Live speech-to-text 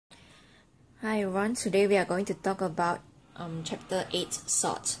Hi everyone, today we are going to talk about chapter 8,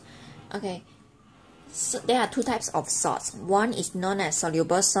 salts. Okay, so there are two types of salts. One is known as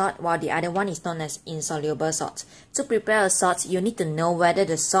soluble salt, while the other one is known as insoluble salt. To prepare a salt, you need to know whether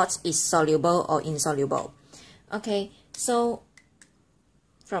the salt is soluble or insoluble. Okay, so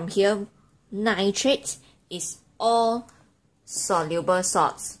from here, nitrate is all soluble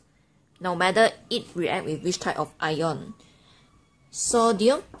salts, no matter it react with which type of ion.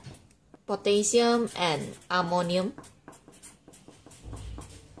 Sodium, potassium and ammonium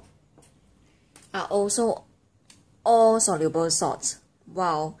are also all soluble salts,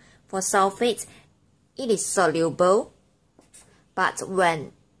 while for sulfate it is soluble, but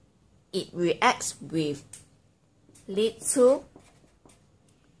when it reacts with lead-2,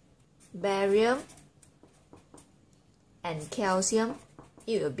 barium and calcium,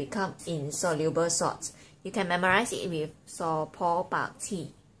 it will become insoluble salts. You can memorize it with Paul Bạc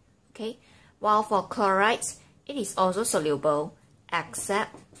T. Okay, while for chlorides, it is also soluble,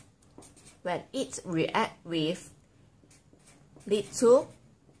 except when it reacts with lead-2,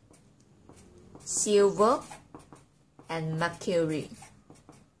 silver, and mercury.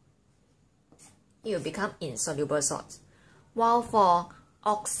 It will become insoluble salts. While for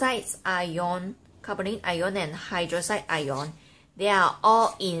oxides ion, carbonic ion, and hydroxide ion, they are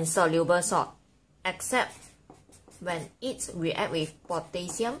all insoluble salt, except when it reacts with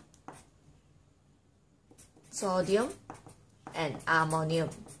potassium, sodium, and ammonium.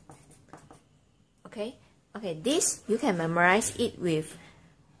 Okay, this you can memorize it with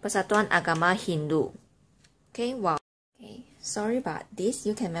Persatuan Agama Hindu. Okay, wow. Okay, sorry about this.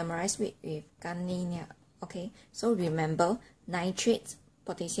 You can memorize it with Ganina. Okay, so remember, nitrate,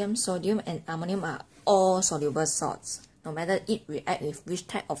 potassium, sodium, and ammonium are all soluble salts, no matter it react with which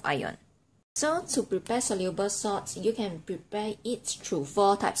type of ion. So to prepare soluble salts, you can prepare it through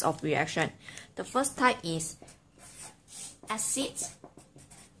 4 types of reaction. The first type is acids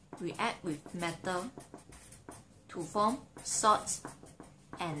react with metal to form salts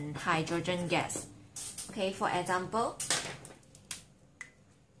and hydrogen gas. Okay, for example,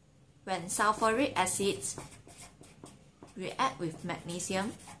 when sulfuric acids react with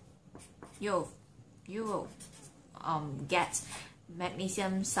magnesium, you will get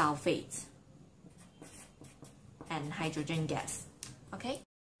magnesium sulfate and hydrogen gas.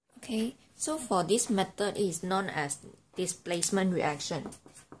 Okay, so for this method, it is known as displacement reaction.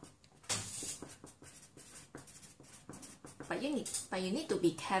 But you need to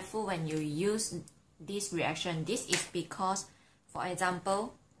be careful when you use this reaction. This is because, for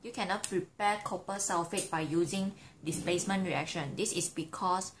example, you cannot prepare copper sulfate by using displacement reaction. This is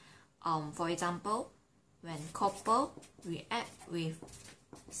because, for example, when copper react with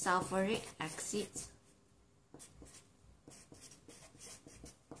sulfuric acid,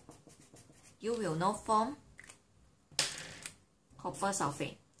 you will not form copper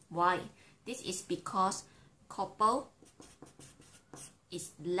sulfate. Why? This is because copper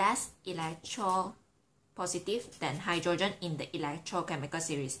is less electropositive than hydrogen in the electrochemical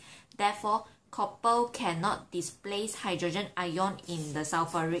series. Therefore, copper cannot displace hydrogen ion in the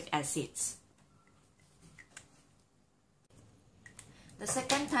sulfuric acids. The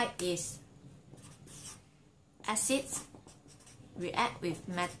second type is acids react with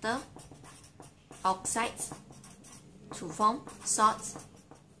metal oxides to form salts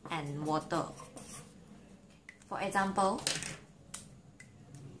and water. For example,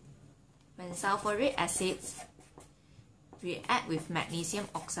 when sulfuric acids react with magnesium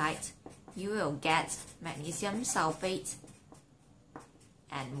oxide, you will get magnesium sulfate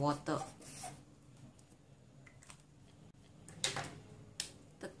and water.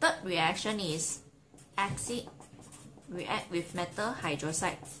 The third reaction is acid react with metal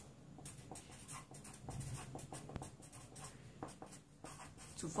hydroxides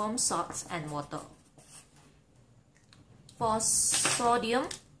to form salts and water. For sodium,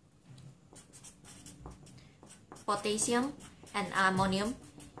 potassium, and ammonium,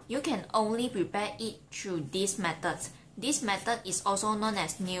 you can only prepare it through these methods. This method is also known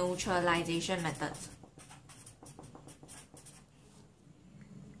as neutralization methods.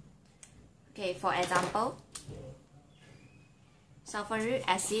 Okay, for example, sulfuric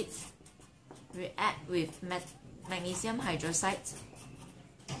acids react with magnesium hydroxide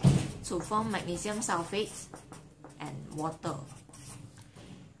to form magnesium sulfate and water.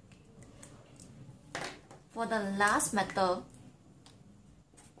 For the last method,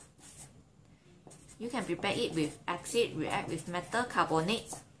 you can prepare it with acid react with metal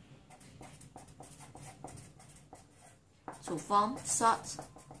carbonate to form salt,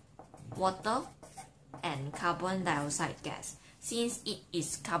 water, and carbon dioxide gas. Since it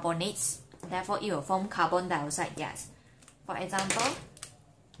is carbonates, Therefore, it will form carbon dioxide gas. For example,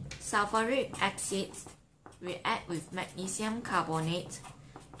 sulfuric acid react with magnesium carbonate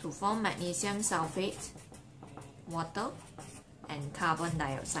to form magnesium sulfate, water, and carbon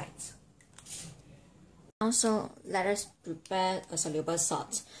dioxide. Also, let us prepare a soluble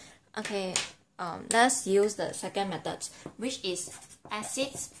salt. Okay, let's use the second method, which is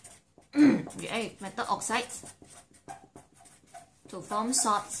acids react with metal oxides to form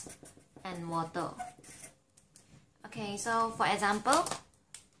salts and water. Okay, so for example,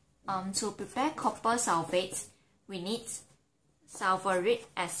 to prepare copper sulfate, we need sulfuric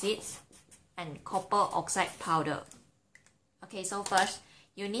acid and copper oxide powder. Okay, so first,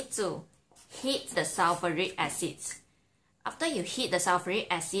 you need to heat the sulfuric acid. After you heat the sulfuric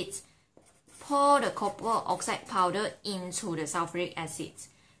acid, pour the copper oxide powder into the sulfuric acid.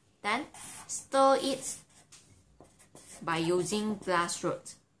 Then stir it by using glass rod.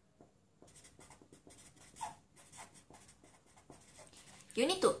 You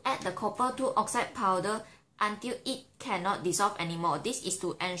need to add the copper 2 oxide powder until it cannot dissolve anymore. This is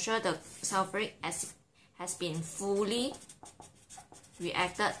to ensure the sulfuric acid has been fully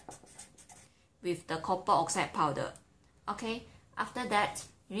reacted with the copper oxide powder. Okay, after that,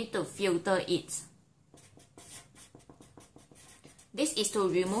 you need to filter it. This is to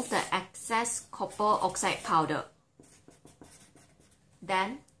remove the excess copper oxide powder.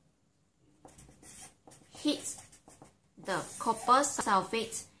 Then, heat the copper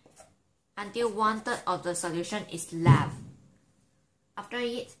sulfate until 1/3 of the solution is left. After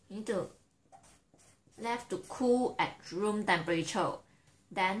it, you need to left to cool at room temperature.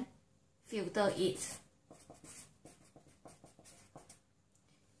 Then, filter it.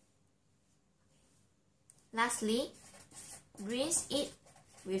 Lastly, rinse it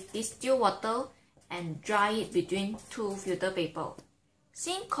with distilled water and dry it between 2 filter paper.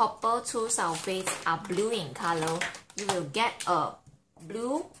 Since copper 2 sulfates are blue in color, you will get a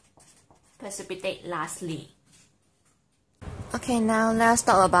blue precipitate lastly. Okay, now let's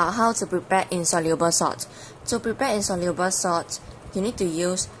talk about how to prepare insoluble salt. To prepare insoluble salt, you need to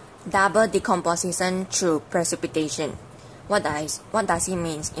use double decomposition through precipitation. What does it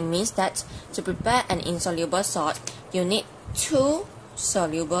mean? It means that to prepare an insoluble salt, you need 2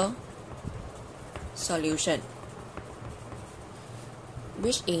 soluble solution,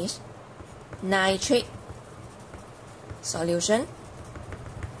 which is nitrate solution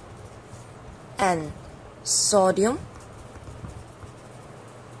and sodium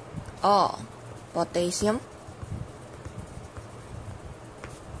or potassium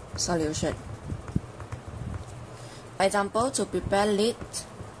solution. For example, to prepare lead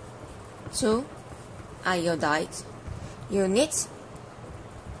to iodide, you need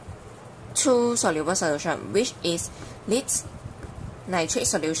 2 soluble solution, which is lead nitrate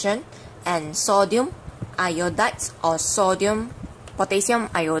solution and sodium iodide or potassium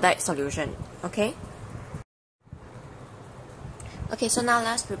iodide solution. Okay, so now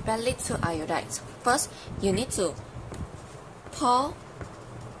let's prepare lead to iodide. First, you need to pour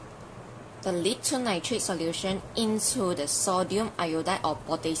the lead to nitrate solution into the sodium iodide or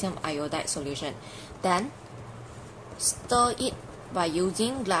potassium iodide solution. Then, stir it by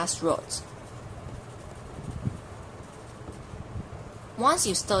using glass rods. Once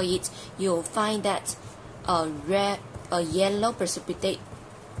you stir it, you will find that a yellow precipitate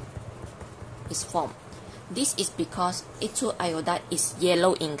is formed. This is because E2 iodide is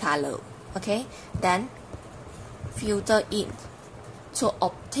yellow in color. Okay, then filter it to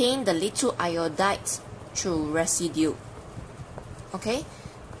obtain the little iodide through residue. Okay,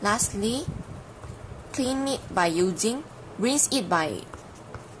 lastly, clean it by rinse it by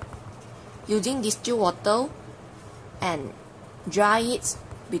using distilled water and dry it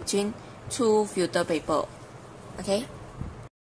between 2 filter paper. Okay.